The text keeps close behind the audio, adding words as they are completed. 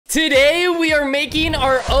Today, we are making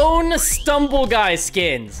our own Stumble Guy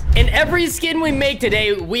skins. And every skin we make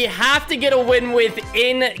today, we have to get a win with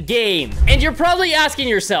in-game. And you're probably asking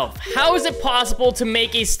yourself, how is it possible to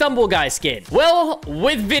make a Stumble Guy skin? Well,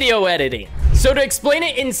 with video editing. So to explain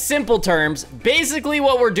it in simple terms, basically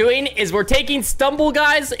what we're doing is we're taking Stumble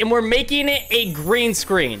Guys and we're making it a green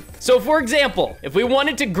screen. So for example, if we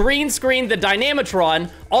wanted to green screen the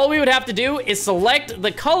Dynamitron, all we would have to do is select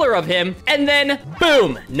the color of him and then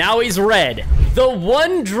boom, now he's red. The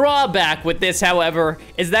one drawback with this, however,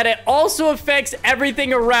 is that it also affects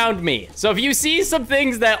everything around me. So if you see some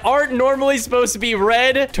things that aren't normally supposed to be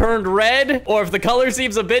red, turned red, or if the color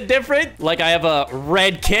seems a bit different, like I have a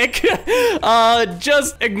red kick,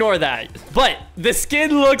 just ignore that. But the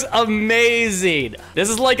skin looks amazing. This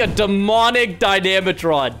is like a demonic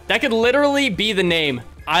Dynamitron. That could literally be the name.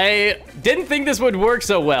 I didn't think this would work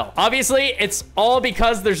so well. Obviously, it's all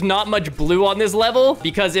because there's not much blue on this level,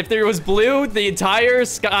 because if there was blue, the entire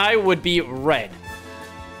sky would be red.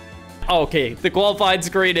 Okay, the qualified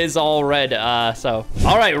screen is all red, All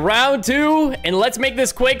right, round 2, and let's make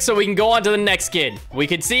this quick so we can go on to the next skin. We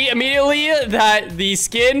can see immediately that the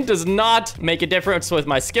skin does not make a difference with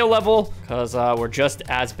my skill level, because we're just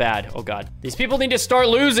as bad. Oh, God. These people need to start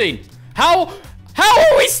losing. How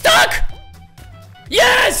are we stuck?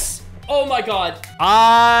 Yes! Oh my God.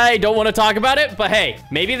 I don't want to talk about it, but hey,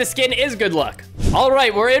 maybe the skin is good luck. All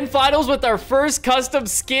right, we're in finals with our first custom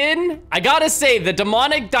skin. I gotta say, the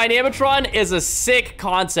demonic Dynamitron is a sick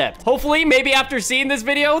concept. Hopefully, maybe after seeing this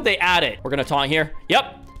video, they add it. We're gonna taunt here.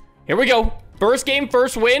 Yep, here we go. First game,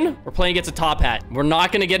 first win. We're playing against a top hat. We're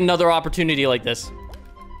not gonna get another opportunity like this.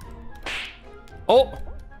 Oh.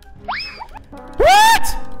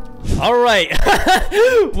 What? All right.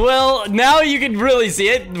 Well, now you can really see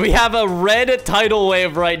it. We have a red tidal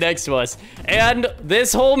wave right next to us. And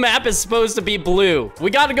this whole map is supposed to be blue. We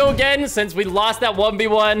got to go again since we lost that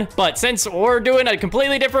 1v1. But since we're doing a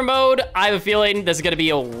completely different mode, I have a feeling this is going to be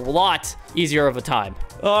a lot easier of a time.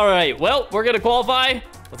 All right. Well, we're going to qualify.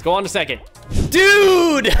 Let's go on to second.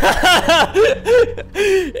 Dude!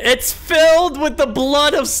 It's filled with the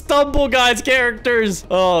blood of Stumble Guys characters.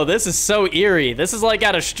 Oh, this is so eerie. This is like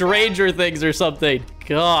out of Stranger Things or something.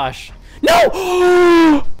 Gosh.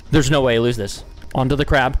 No! There's no way I lose this. Onto the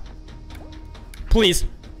crab. Please.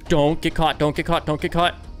 Don't get caught. Don't get caught. Don't get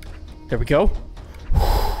caught. There we go.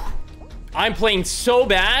 I'm playing so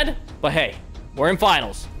bad, but hey, we're in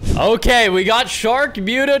finals. Okay, we got Shark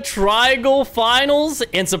Muta Triangle Finals,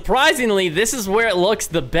 and surprisingly, this is where it looks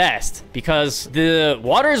the best because the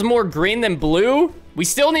water is more green than blue. We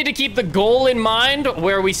still need to keep the goal in mind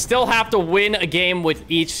where we still have to win a game with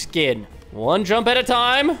each skin. One jump at a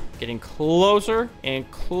time, getting closer and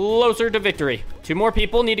closer to victory. 2 more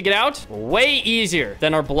people need to get out. Way easier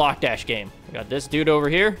than our block dash game. We got this dude over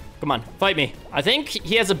here. Come on, fight me. I think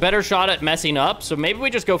he has a better shot at messing up, so maybe we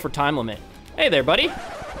just go for time limit. Hey there, buddy.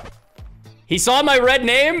 He saw my red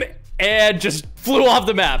name and just flew off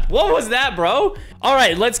the map. What was that, bro? All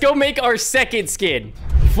right, let's go make our second skin.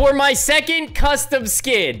 For my second custom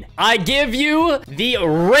skin, I give you the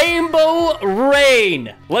Rainbow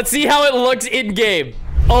Rain. Let's see how it looks in game.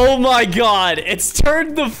 Oh my God, it's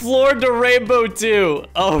turned the floor to rainbow too.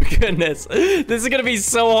 Oh goodness, this is gonna be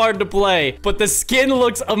so hard to play, but the skin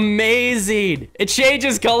looks amazing. It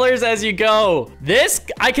changes colors as you go. This,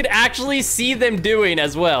 I could actually see them doing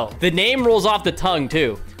as well. The name rolls off the tongue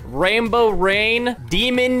too. Rainbow Rain,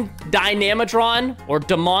 Demon Dynamitron, or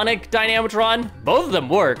Demonic Dynamitron. Both of them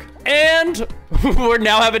work. And we're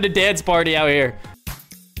now having a dance party out here.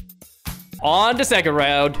 On to second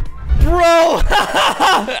round. Bro!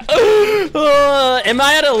 Am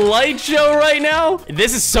I at a light show right now?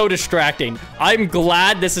 This is so distracting. I'm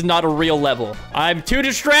glad this is not a real level. I'm too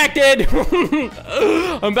distracted.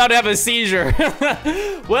 I'm about to have a seizure.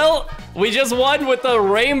 Well, we just won with the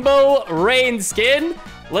Rainbow Rain skin.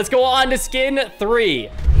 Let's go on to skin 3.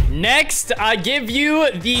 Next, I give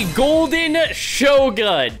you the Golden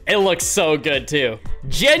Shogun. It looks so good too.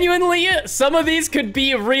 Genuinely, some of these could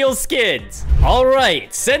be real skins. All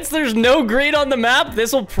right, since there's no green on the map,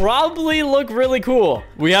 this will probably look really cool.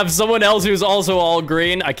 We have someone else who's also all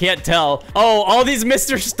green. I can't tell. Oh, all these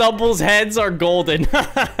Mr. Stumble's heads are golden.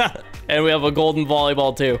 And we have a golden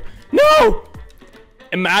volleyball too. No!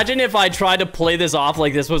 Imagine if I tried to play this off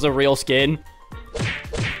like this was a real skin.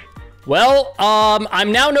 Well,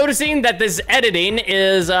 I'm now noticing that this editing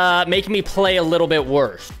is making me play a little bit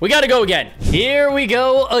worse. We gotta go again. Here we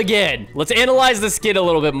go again. Let's analyze the skin a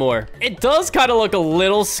little bit more. It does kind of look a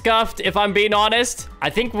little scuffed, if I'm being honest. I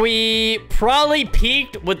think we probably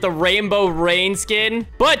peaked with the Rainbow Rain skin,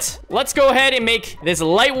 but let's go ahead and make this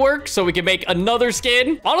light work so we can make another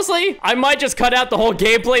skin. Honestly, I might just cut out the whole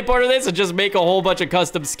gameplay part of this and just make a whole bunch of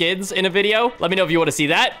custom skins in a video. Let me know if you want to see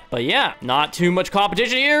that. But yeah, not too much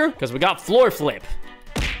competition here because we got floor flip.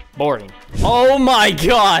 Boring. Oh my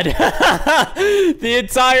god. The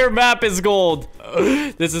entire map is gold.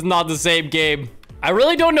 This is not the same game. I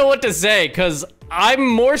really don't know what to say because I'm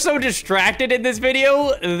more so distracted in this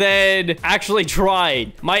video than actually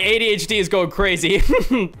trying. My ADHD is going crazy.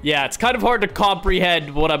 Yeah, it's kind of hard to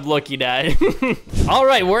comprehend what I'm looking at. All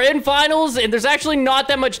right, we're in finals, and there's actually not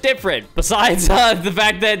that much different besides the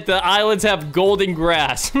fact that the islands have golden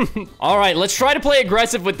grass. All right, let's try to play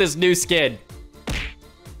aggressive with this new skin.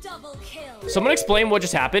 Double kill. Someone explain what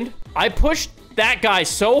just happened. I pushed that guy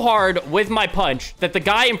so hard with my punch that the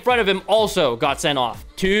guy in front of him also got sent off.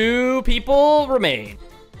 2 people remain.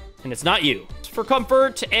 And it's not you. It's for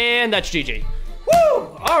comfort, and that's GG.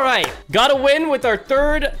 Woo! All right. Got a win with our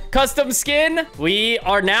 3rd custom skin. We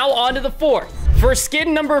are now on to the 4th. For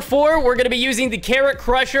skin number 4, we're going to be using the Carrot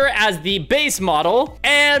Crusher as the base model,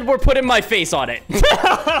 and we're putting my face on it.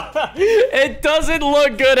 It doesn't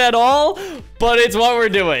look good at all, but it's what we're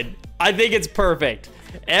doing. I think it's perfect.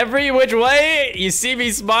 Every which way, you see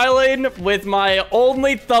me smiling with my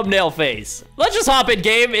only thumbnail face. Let's just hop in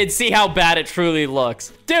game and see how bad it truly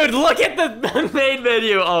looks. Dude, look at the main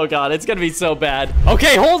menu. Oh god, it's gonna be so bad.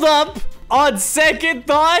 Okay, hold up. On second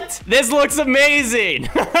thought, this looks amazing.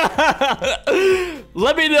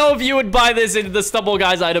 Let me know if you would buy this in the Stumble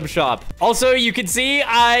Guys item shop. Also, you can see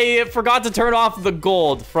I forgot to turn off the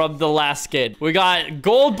gold from the last skin. We got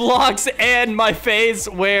gold blocks and my face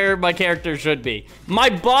where my character should be. My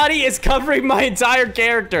body is covering my entire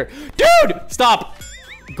character. Dude, stop.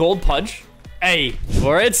 Gold punch. Hey,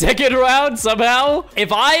 we're in second round somehow.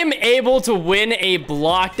 If I am able to win a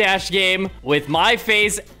block dash game with my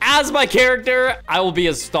face as my character, I will be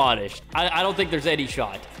astonished. I don't think there's any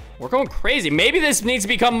shot. We're going crazy. Maybe this needs to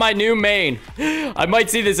become my new main. I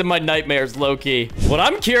might see this in my nightmares, low-key. What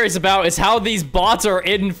I'm curious about is how these bots are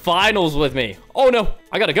in finals with me. Oh no,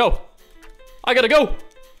 I gotta go. I gotta go.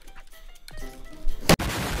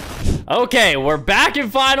 Okay, we're back in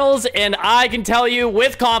finals, and I can tell you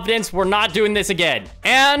with confidence, we're not doing this again.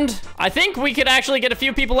 And I think we could actually get a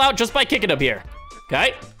few people out just by kicking up here.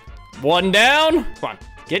 Okay, 1 down. Come on,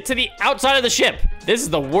 get to the outside of the ship. This is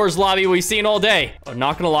the worst lobby we've seen all day. I'm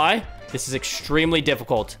not gonna lie, this is extremely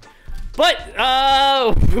difficult. But,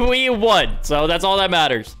 we won, so that's all that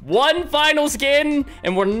matters. 1 final skin,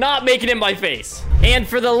 and we're not making it my face. And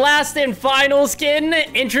for the last and final skin,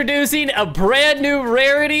 introducing a brand new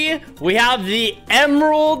rarity, we have the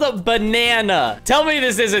Emerald Banana. Tell me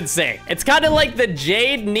this isn't sick. It's kind of like the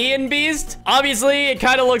Jade Neon Beast. Obviously, it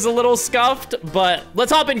kind of looks a little scuffed, but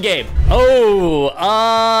let's hop in game.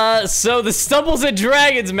 Oh, so the Stumbles and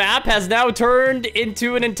Dragons map has now turned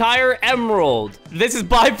into an entire emerald. This is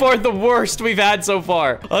by far the worst we've had so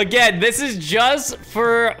far. Again, this is just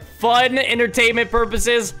for fun entertainment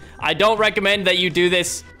purposes. I don't recommend that you do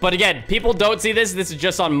this. But again, people don't see this. This is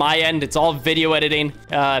just on my end. It's all video editing.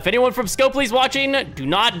 If anyone from Scopely's watching, do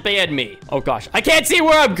not ban me. Oh gosh, I can't see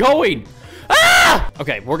where I'm going. Ah!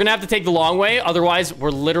 Okay, we're gonna have to take the long way. Otherwise,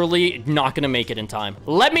 we're literally not gonna make it in time.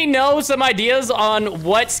 Let me know some ideas on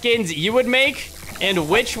what skins you would make and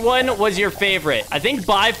which one was your favorite. I think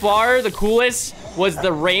by far the coolest was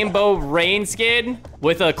the Rainbow Rain skin,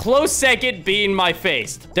 with a close second being my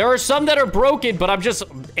face. There are some that are broken, but I'm just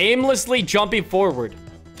aimlessly jumping forward.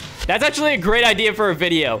 That's actually a great idea for a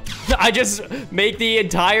video. I just make the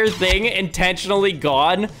entire thing intentionally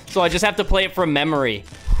gone, so I just have to play it from memory.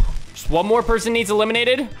 Just 1 more person needs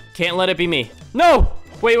eliminated. Can't let it be me. No!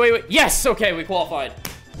 Wait. Yes, okay, we qualified.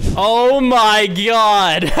 Oh my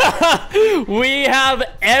god. We have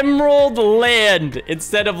Emerald Land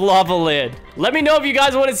instead of Lava Land. Let me know if you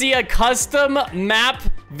guys want to see a custom map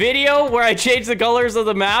video where I change the colors of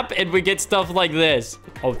the map and we get stuff like this.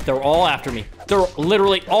 Oh, they're all after me. They're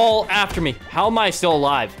literally all after me. How am I still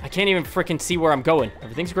alive? I can't even freaking see where I'm going.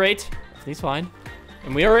 Everything's great. Everything's fine.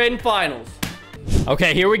 And we are in finals.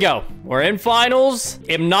 Okay, here we go. We're in finals.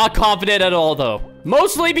 I'm not confident at all, though.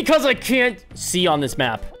 Mostly because I can't see on this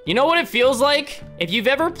map. You know what it feels like? If you've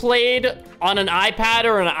ever played on an iPad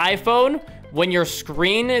or an iPhone, when your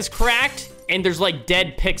screen is cracked and there's like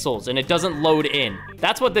dead pixels and it doesn't load in.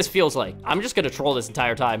 That's what this feels like. I'm just gonna troll this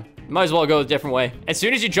entire time. Might as well go a different way. As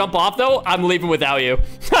soon as you jump off, though, I'm leaving without you.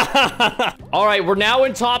 All right, we're now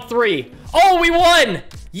in top 3. Oh, we won!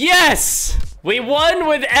 Yes! We won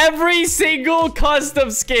with every single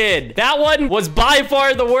custom skin. That one was by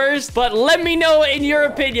far the worst, but let me know in your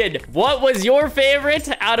opinion, what was your favorite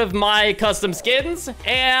out of my custom skins?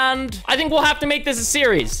 And I think we'll have to make this a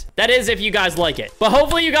series. That is, if you guys like it. But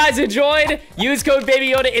hopefully you guys enjoyed. Use code Baby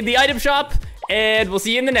Yoda in the item shop, and we'll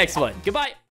see you in the next one. Goodbye.